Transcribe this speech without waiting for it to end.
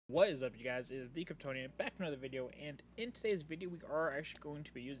What is up, you guys? It is the Kryptonian back with another video, and in today's video we are actually going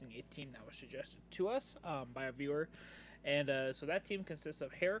to be using a team that was suggested to us by a viewer. And so that team consists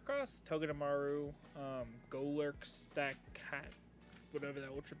of Heracross, Togedemaru, Golurk, Stack Cat, whatever that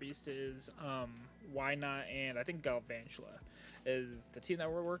Ultra Beast is, Why Not, and I think Galvantula is the team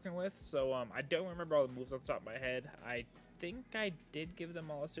that we're working with. So I don't remember all the moves off the top of my head. I think I did give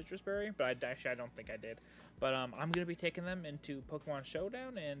them all a Citrus Berry, but I don't think I did. But I'm going to be taking them into Pokemon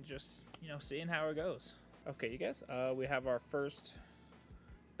Showdown and just, seeing how it goes. Okay, you guys, we have our first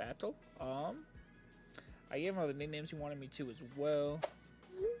battle. I gave him all the nicknames he wanted me to as well.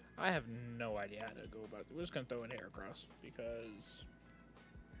 I have no idea how to go about it. We're just going to throw in Heracross because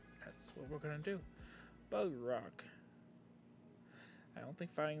that's what we're going to do. Bug Rock. I don't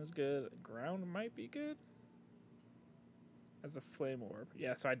think fighting is good. Ground might be good. As a Flame Orb.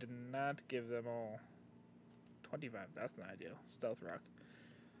 Yeah, so I did not give them all 25. That's not ideal. Stealth Rock.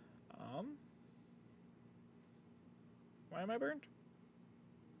 Why am I burned?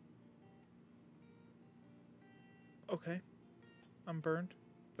 Okay. I'm burned.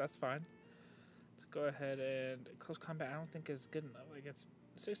 That's fine. Let's go ahead and close combat. I don't think is good enough. Like, it's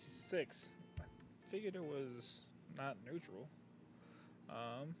 66. I figured it was not neutral.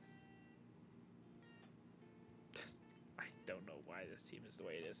 I don't know why this team is the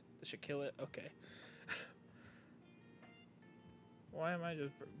way it is. This should kill it. Okay. Why am I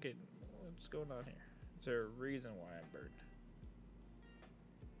just getting... What's going on here? Is there a reason why I'm burned?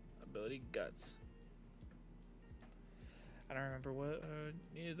 Ability Guts. I don't remember what I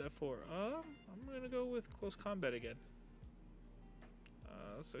needed that for. I'm going to go with Close Combat again.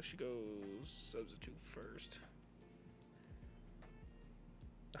 So she goes Substitute first.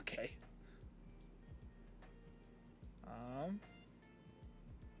 Okay.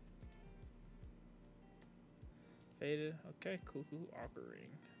 Faded. Okay, cool. Aqua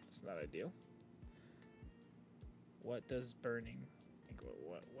Ring. It's not ideal. What does burning?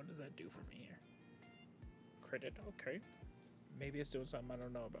 What does that do for me here? Credit. Okay. Maybe it's doing something I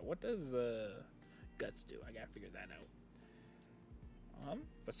don't know about. What does Guts do? I gotta figure that out.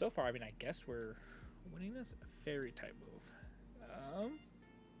 But so far, I mean, I guess we're winning this Fairy type move. I'm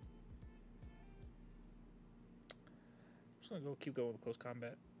just gonna keep going with Close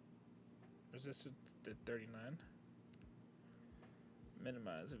Combat. Resistance to 39.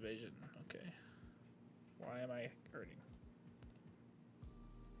 Minimize evasion. Okay. Why am I hurting?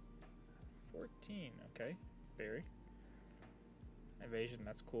 14. Okay. Berry. Evasion.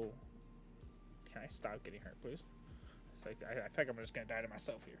 That's cool. Can I stop getting hurt, please? It's like I think I'm just gonna die to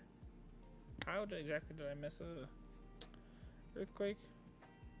myself here. How exactly did I miss a earthquake?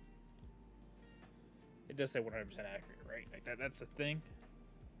 It does say 100% accurate, right? Like that's the thing.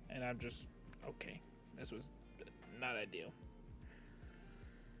 And I'm just okay. This was not ideal.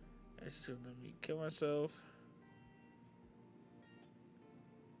 I should maybe kill myself.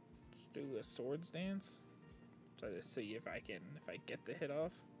 Let's do a Swords Dance. Try to see if I get the hit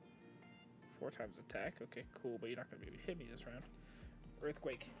off. 4 times attack. Okay, cool, but you're not gonna be able to hit me this round.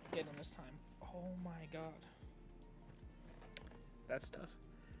 Earthquake. Get him this time. Oh my god. That's tough.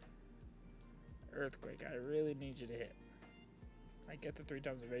 Earthquake. I really need you to hit. I get the 3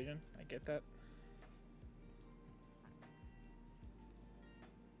 times evasion. I get that.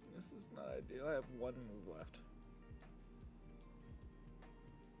 This is not ideal. I have 1 move left.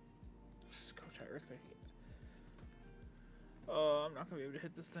 Let's go try Earthquake. Oh, I'm not gonna be able to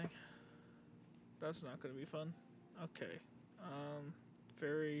hit this thing. That's not gonna be fun. Okay.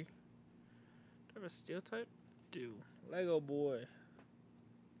 Fairy. Do I have a Steel type? Do. Lego boy.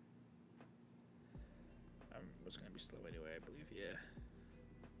 I'm just gonna be slow anyway, I believe. Yeah.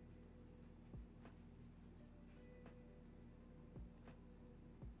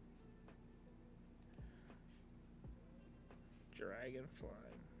 Dragonfly.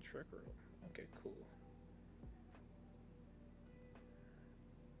 Trick Roll. Okay, cool.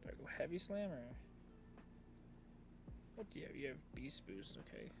 Do I go Heavy Slam or what do you have? You have Beast Boost,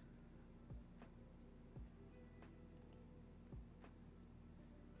 okay.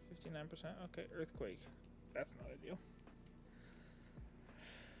 %. Okay, Earthquake. That's not ideal.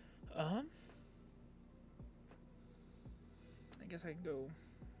 I guess I can go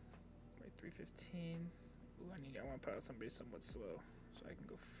right 315. Ooh, I want to put out somebody somewhat slow, so I can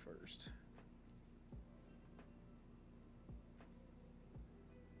go first.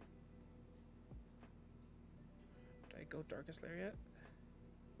 Do I go Darkest Lair yet?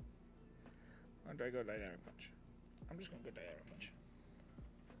 Or do I go Dynamic Punch? I'm just gonna go Dynamic Punch.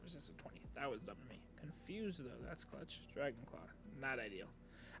 Resistance 20. That was dumb to me. Confused though. That's clutch. Dragon Claw. Not ideal.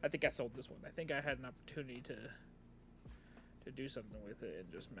 I think I sold this one. I think I had an opportunity to to do something with it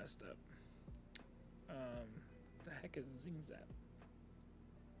and just messed up. The heck is Zing Zap?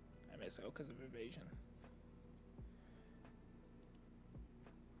 I miss out because of evasion.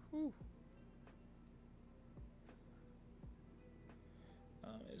 Whew.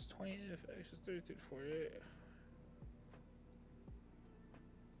 Is 20 if X is 32 to 48.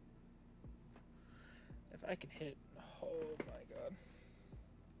 If I can hit, oh my god.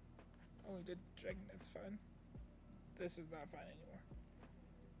 Oh, we did Dragon, that's fine. This is not fine anymore.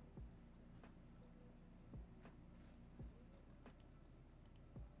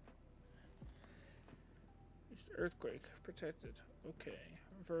 Earthquake, protected. Okay,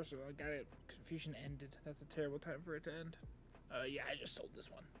 reversal, I got it. Confusion ended. That's a terrible time for it to end. Yeah, I just sold this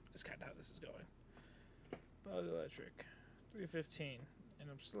one. That's kind of how this is going. Bug electric, 315, and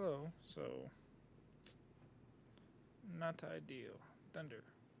I'm slow, so not ideal. Thunder.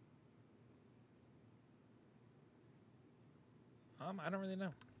 I don't really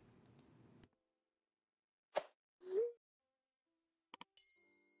know.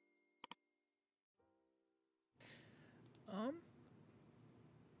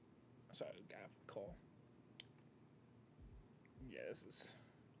 Sorry, got a call. Yeah, this is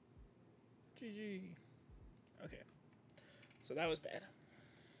GG. Okay, so that was bad.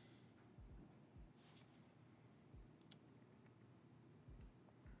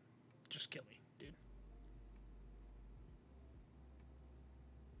 Just kill me, dude.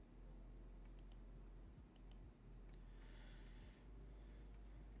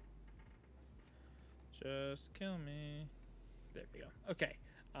 Just kill me. There we go. Okay.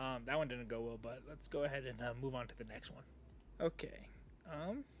 That one didn't go well, but let's go ahead and move on to the next one. Okay.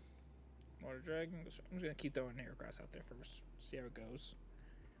 Water Dragon. I'm just gonna keep throwing Heracross out there first. See how it goes.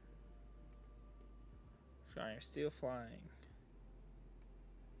 Sorry, Steel Flying.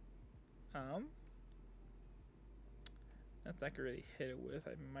 Nothing I could really hit it with.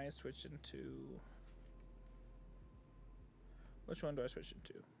 I might switch into. Which one do I switch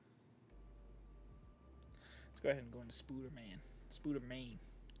into? Let's go ahead and go into Spooderman. Spooderman.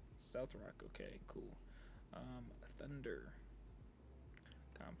 South Rock, okay, cool. Thunder.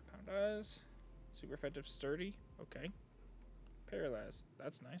 Compound Eyes. Super effective, sturdy, okay. Paralyze,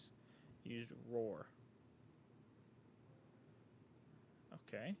 that's nice. Used Roar.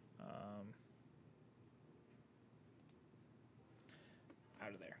 Okay.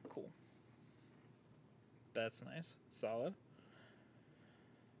 Out of there, cool. That's nice, solid.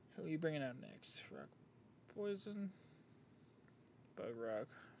 Who are you bringing out next? Rock Poison. Bug Rock.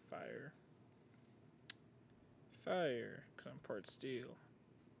 Fire. Fire, because I'm part steel.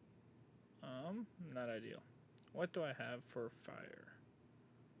 Not ideal. What do I have for fire?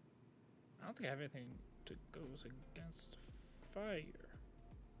 I don't think I have anything that goes against fire.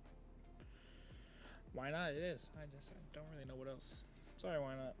 Why not? It is. I don't really know what else. Sorry,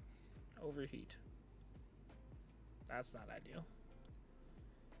 why not? Overheat. That's not ideal.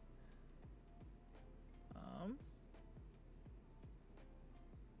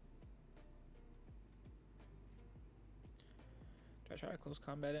 Do I try to close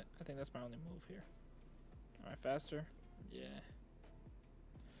combat it? I think that's my only move here. Am I faster? Yeah.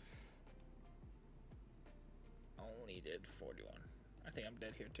 Only did 41. I think I'm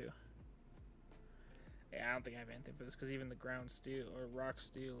dead here too. Yeah, I don't think I have anything for this because even the ground steel or rock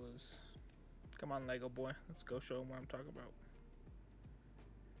steel is. Come on, Lego boy. Let's go show him what I'm talking about.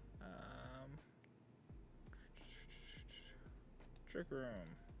 Trick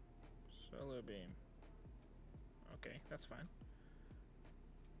Room. Solar Beam. Okay, that's fine.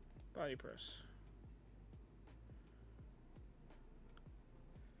 Body Press.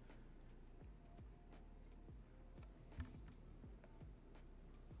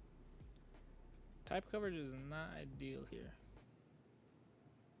 Type coverage is not ideal here.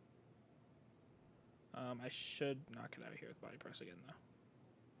 I should knock it out of here with Body Press again, though.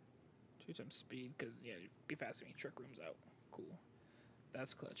 2 times speed, because, yeah, you'd be faster when you Trick Room's out. Cool.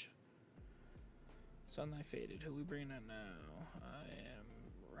 That's clutch. Sunlight Faded. Who we bringing out now? I am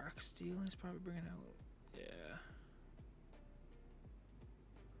Rock Steel. He's probably bringing out. Yeah.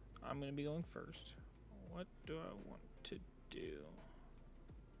 I'm going to be going first. What do I want to do?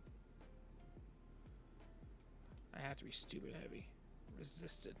 I have to be stupid heavy.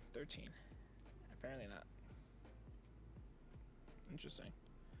 Resisted. 13. Apparently not. Interesting.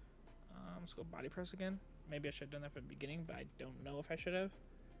 Let's go Body Press again. Maybe I should have done that from the beginning, but I don't know if I should have.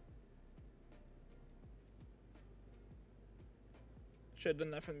 Should have done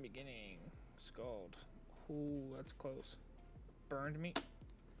that from the beginning. Scald. Ooh, that's close. Burned me.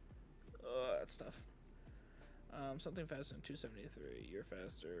 Oh, that's tough. Something faster than 273. You're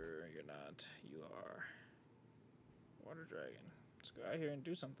faster. You're not. You are. Water Dragon. Let's go out here and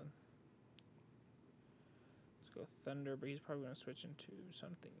do something. Let's go Thunder, but he's probably going to switch into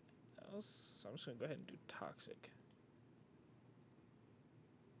something else. So I'm just going to go ahead and do Toxic.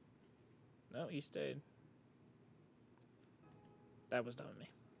 No, he stayed. That was dumb of me.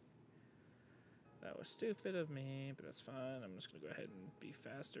 That was stupid of me, but that's fine. I'm just going to go ahead and be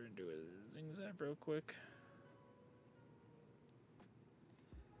faster and do a Zing Zap real quick.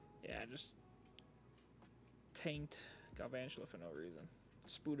 Yeah, just tanked Galvantula for no reason.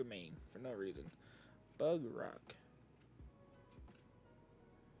 Spoodermane for no reason. Bug Rock.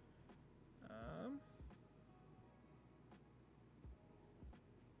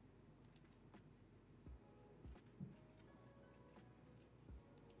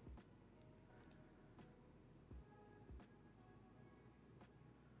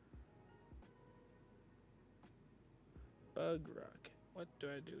 Bug Rock. What do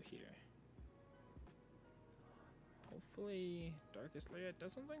I do here? Hopefully Darkest Layout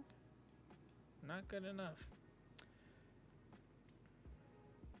does something? Not good enough.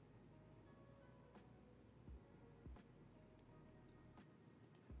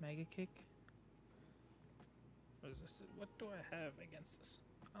 Mega Kick? What is this? What do I have against this?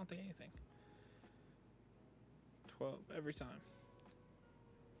 I don't think anything. 12 every time.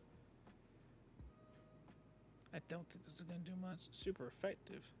 I don't think this is going to do much. Super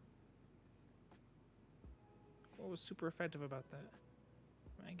effective. What was super effective about that?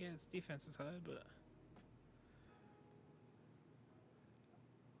 I guess defense is high, but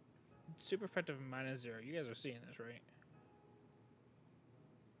super effective -0. You guys are seeing this, right?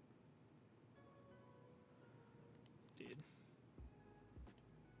 Dude.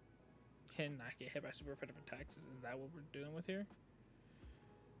 Can not get hit by super effective attacks. Is that what we're dealing with here?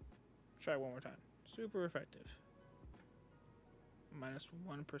 Try one more time. Super effective.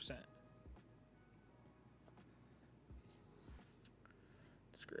 -1%.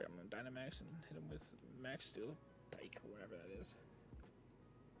 Screw it, I'm gonna Dynamax and hit him with Max Steel Spike or whatever that is.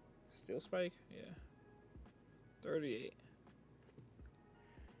 Steel Spike? Yeah. 38.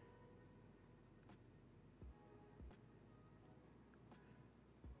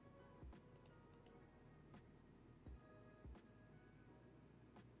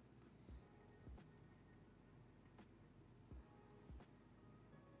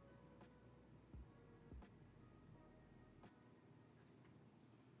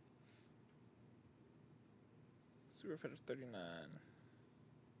 Super effective 39.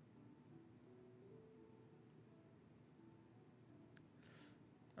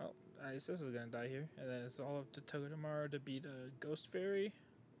 Oh, I guess this is gonna die here. And then it's all up to Togedemaru to beat a Ghost Fairy.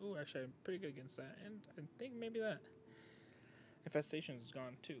 Ooh, actually I'm pretty good against that. And I think maybe that Infestation's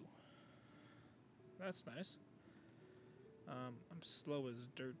gone too. That's nice. I'm slow as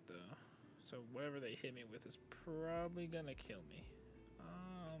dirt though. So whatever they hit me with is probably gonna kill me.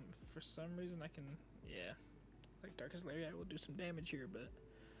 For some reason I can, yeah. Like Darkest Lariat will do some damage here, but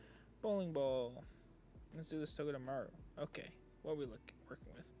Bowling Ball. Let's do this Togedemaru. Okay, what are we working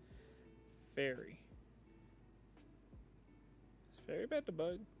with? Fairy. Is Fairy about to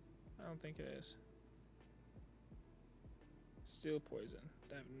bug? I don't think it is. Steel Poison.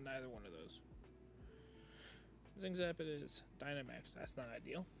 I have neither one of those. Zing Zap it is. Dynamax. That's not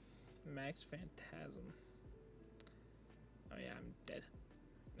ideal. Max Phantasm. Oh yeah, I'm dead.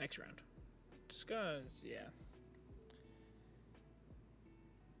 Next round. Disguise. Yeah.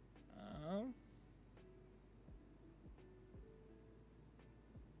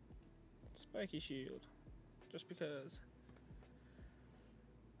 Spiky Shield. Just because.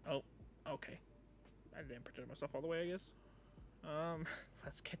 Oh, okay. I didn't protect myself all the way, I guess.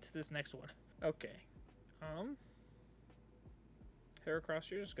 Let's get to this next one. Okay. Heracross,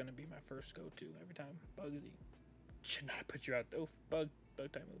 you're just gonna be my first go-to every time. Bugsy. Should not put you out though. Bug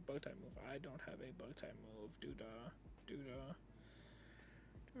type move. I don't have a bug type move. Do I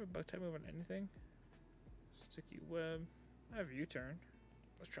have a bug type move on anything? Sticky Web. I have U-turn.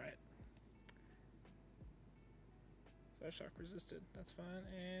 Let's try it. Flash Shock resisted. That's fine.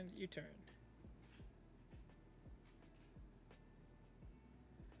 And U-turn.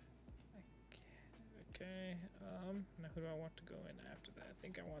 Okay. Now who do I want to go in after that? I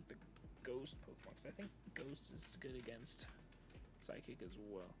think I want the Ghost Pokemon, because I think Ghost is good against Psychic as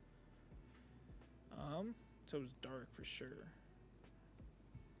well. So it's Dark for sure.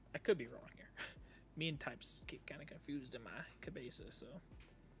 I could be wrong here. Me and types get kind of confused in my cabeza, so.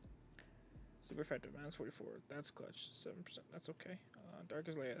 Super effective, -44. That's clutch. 7%. That's okay.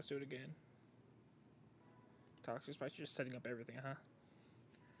 Darkest Layout. Let's do it again. Toxic Spike. You're just setting up everything, huh?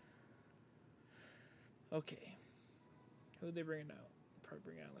 Okay. Who are they bringing out? Probably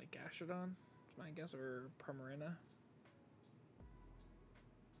bring out like Gastrodon, I guess, or Primarina.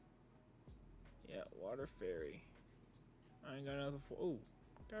 Yeah, Water Fairy. I ain't got nothing for. Oh,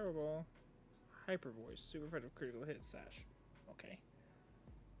 Gyro Ball. Hyper Voice. Super effective critical hit. Sash. Okay.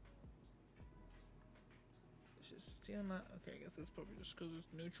 She's still not. Okay, I guess that's probably just because it's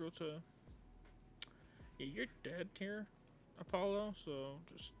neutral to. Yeah, you're dead here, Apollo. So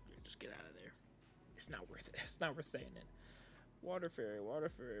just get out of there. It's not worth it. It's not worth saying it. Water Fairy. Water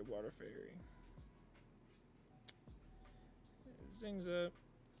Fairy. Water Fairy. Zings Up.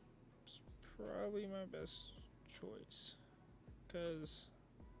 It's probably my best choice. Because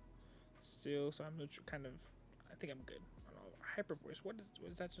still, so I'm kind of. I think I'm good. I don't know. Hyper Voice. What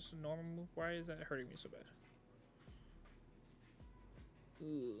is that? Just a normal move? Why is that hurting me so bad?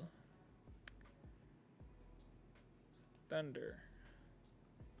 Ooh. Thunder.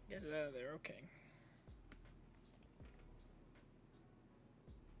 Get it out of there. Okay.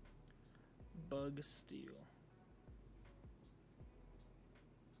 Bug Steel.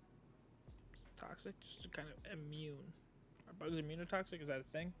 Toxic, just kind of immune. Are bugs immune to toxic? Is that a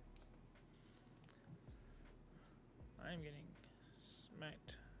thing? I'm getting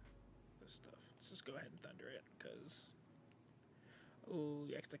smacked. This stuff. Let's just go ahead and thunder it, because. Oh,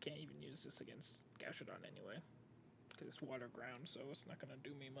 yes, I can't even use this against Gashadon anyway. Because it's water ground, so it's not going to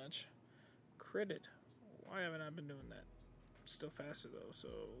do me much. Critted. Why haven't I been doing that? Still faster though, so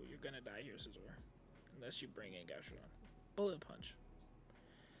you're going to die here, Scizor. Unless you bring in Gashadon. Bullet Punch.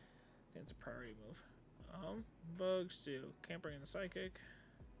 I think it's a priority move. Bug Steel. Can't bring in the Psychic.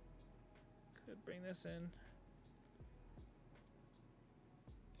 Could bring this in.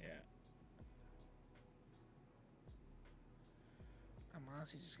 Yeah. I'm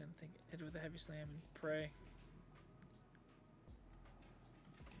honestly just gonna hit it with a Heavy Slam and pray.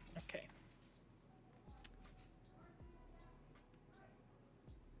 Okay.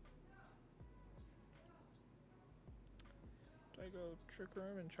 Do I go Trick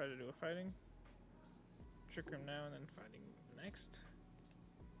Room and try to do a fighting? Trick Room now and then fighting next.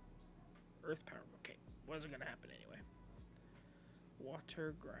 Earth Power. Okay. Wasn't gonna happen anyway.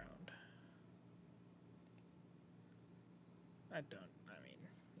 Water Ground. I mean,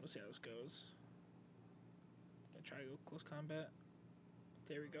 we'll see how this goes. I'm gonna try to go close combat.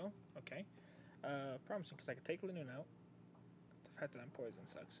 There we go. Okay. Promising, because I can take Linoon out. The fact that I'm poison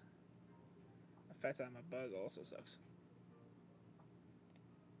sucks. The fact that I'm a bug also sucks.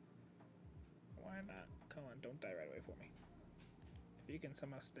 Why not? Come on, don't die right away for me. If you can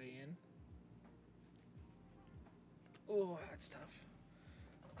somehow stay in. Oh, that's tough.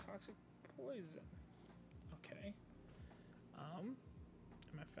 Toxic poison. Okay. Am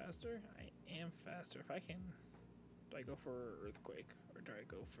I faster? I am faster. If I can, do I go for Earthquake or do I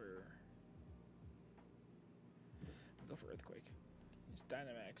go for? I'll go for Earthquake. It's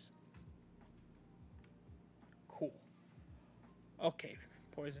Dynamax. Cool. Okay,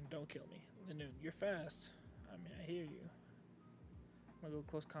 poison, don't kill me. Linoon, you're fast. I mean, I hear you. I'm gonna go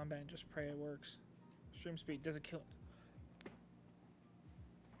close combat and just pray it works. Stream speed doesn't kill.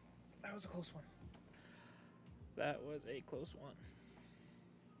 That was a close one. That was a close one.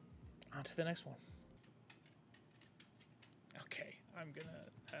 On to the next one. Okay, I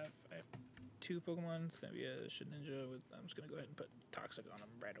have 2 Pokemon. It's gonna be a Shedinja with. I'm just gonna go ahead and put Toxic on him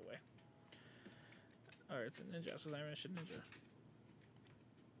right away. Alright, it's a Ninja, so I'm a Shedinja.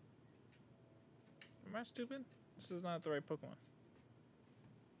 Am I stupid? This is not the right Pokemon.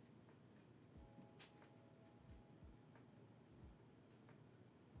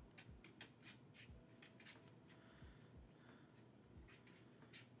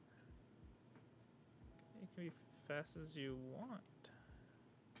 You can be fast as you want.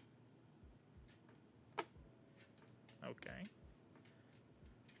 Okay.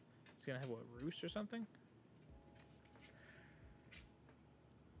 It's gonna have what, Roost or something?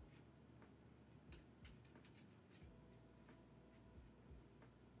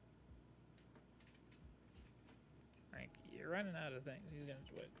 Like, you're running out of things. He's gonna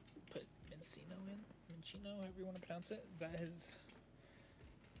what, put Minccino in? Minccino, however you want to pronounce it? Is that his...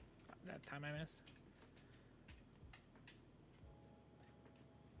 that time I missed?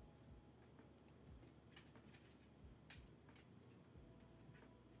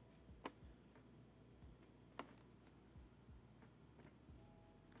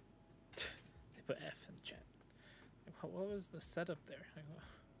 They put F in the chat. Like, what was the setup there? Like,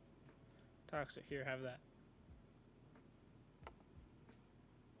 Toxic, here, have that.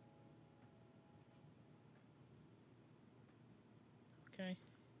 Okay.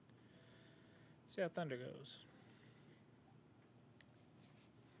 See how Thunder goes.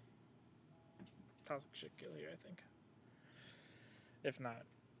 Toxic should kill here, I think. If not,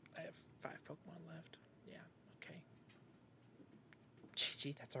 I have 5 Pokemon left. Yeah, okay.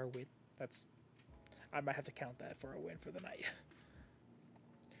 GG, that's our win. That's I might have to count that for a win for the night.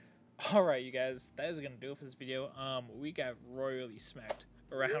 Alright, you guys, that is going to do it for this video. We got royally smacked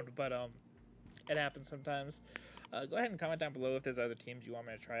around, but it happens sometimes. Go ahead and comment down below if there's other teams you want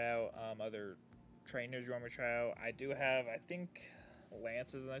me to try out, other trainers you want me to try out. I do have, I think,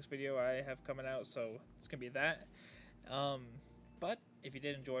 Lance is the next video I have coming out, so it's going to be that. But if you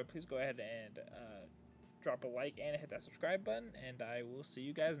did enjoy, please go ahead and drop a like and hit that subscribe button, and I will see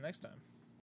you guys next time.